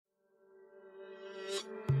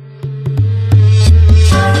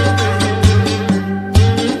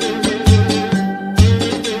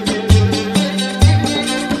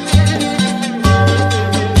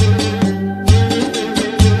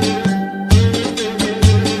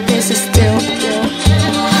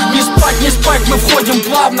входим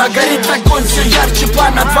плавно, горит огонь, все ярче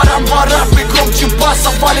пламя. Дворам вора, и громче баса,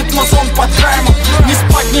 валит музон под краймом.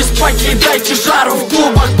 Не спать, ей дайте жару. В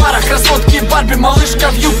клубах, барах, красотки, Барби, малышка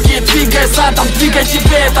в юбке. Двигай задом, двигай,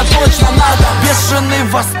 тебе это точно надо. Бешеный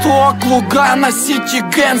Восток, Лугана, Сити,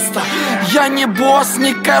 Гэнста. Я не босс,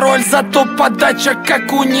 не король, зато подача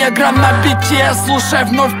как у негра на бите. Слушай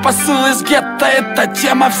вновь посыл из гетто, эта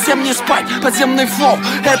тема, всем не спать. Подземный флоу,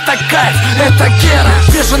 это кайф, это Гера.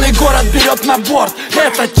 Бешеный город берет на борт,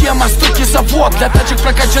 эта тема, стуки завод. Для тачек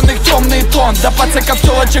прокачанных темный тон, до пацаков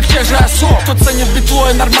телочек тех же особ. Кто ценит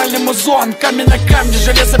битло и нормальный музон, камень на камне,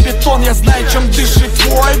 железобетон. Я знаю, чем дышит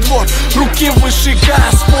твой двор, руки выше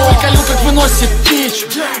Господь. Приколю, как выносит пич,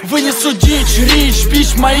 вынесу дичь, рич,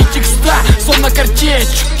 бич, мои текста, словно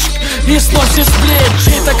картечь. И сносит с плеч,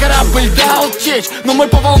 чей-то корабль дал течь, но мы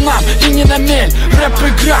по волнам и не на мель.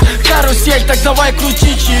 Рэп-игра, карусель, так давай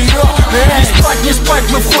крутить ее. Не спать,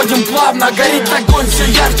 мы входим плавно, горит огонь, все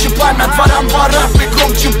ярче пламя. Дворам вора, и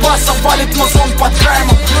громче баса, валит музон под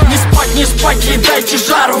краймом. Не спать, ей дайте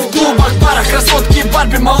жару. В клубах, барах, красотки,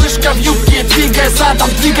 Барби, малышка в юбке. Двигай задом,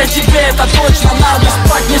 двигай, тебе это точно надо.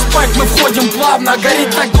 Не спать, мы входим плавно,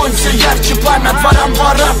 горит огонь, все ярче пламя. Дворам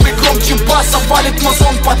вора, и громче баса, валит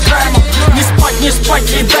музон под краймом. Не спать,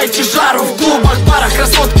 ей дайте жару. В клубах, барах,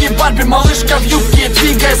 красотки, Барби, малышка в юбке.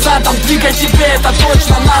 Двигай задом, двигай, тебе это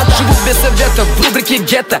точно надо. Живу без советов в рубрике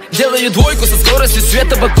гетто, делаю двойку со скоростью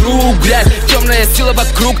света, вокруг грязь, темная сила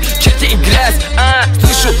вокруг, черти и грязь.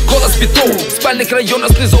 Слышу голос бетон, в спальных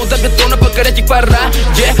районах слезов до бетона, покорять их пора.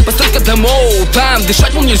 Постройка домов, там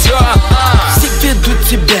дышать мол нельзя. Все ведут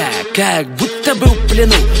себя, как будто бы в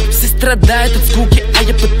плену. Все страдают от скуки, а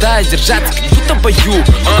я пытаюсь держаться, как будто бою.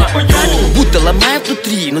 Будто ломаю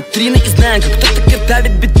внутри наизнанку, кто-то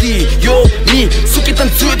давит биты. Йоу, ми, суки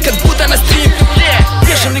танцуют, как будто на стрим.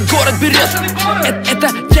 Бешеный город берет, это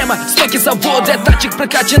тема, стоки завод. Для тачек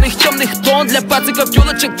прокачанных темных тон, для пациков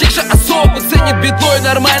телочек тех же особо. Ценит битло и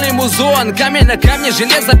нормальный музон, камень на камне,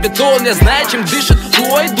 железобетон. Я знаю, чем дышит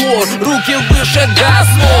твой двор, руки выше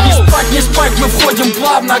газон. Не спать, мы входим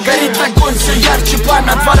плавно, горит огонь, все ярче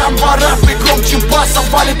пламя. Дворам вора, и громче баса,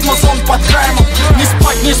 валит музон под краймом.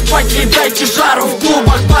 Не спать, ей дайте жару. В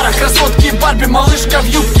клубах, барах, красотки, Барби, малышка в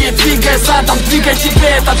юбке. Двигай задом, двигай, тебе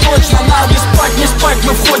это точно надо. Не спать,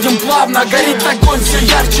 мы входим плавно, горит огонь, все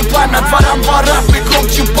ярче пламя. Дворам вора, и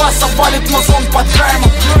громче баса, валит музон под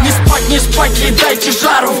краймом. Не спать, ей дайте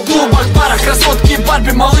жару. В клубах, барах, красотки,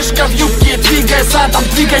 Барби, малышка в юбке. Двигай задом,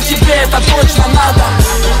 двигай, тебе это точно надо.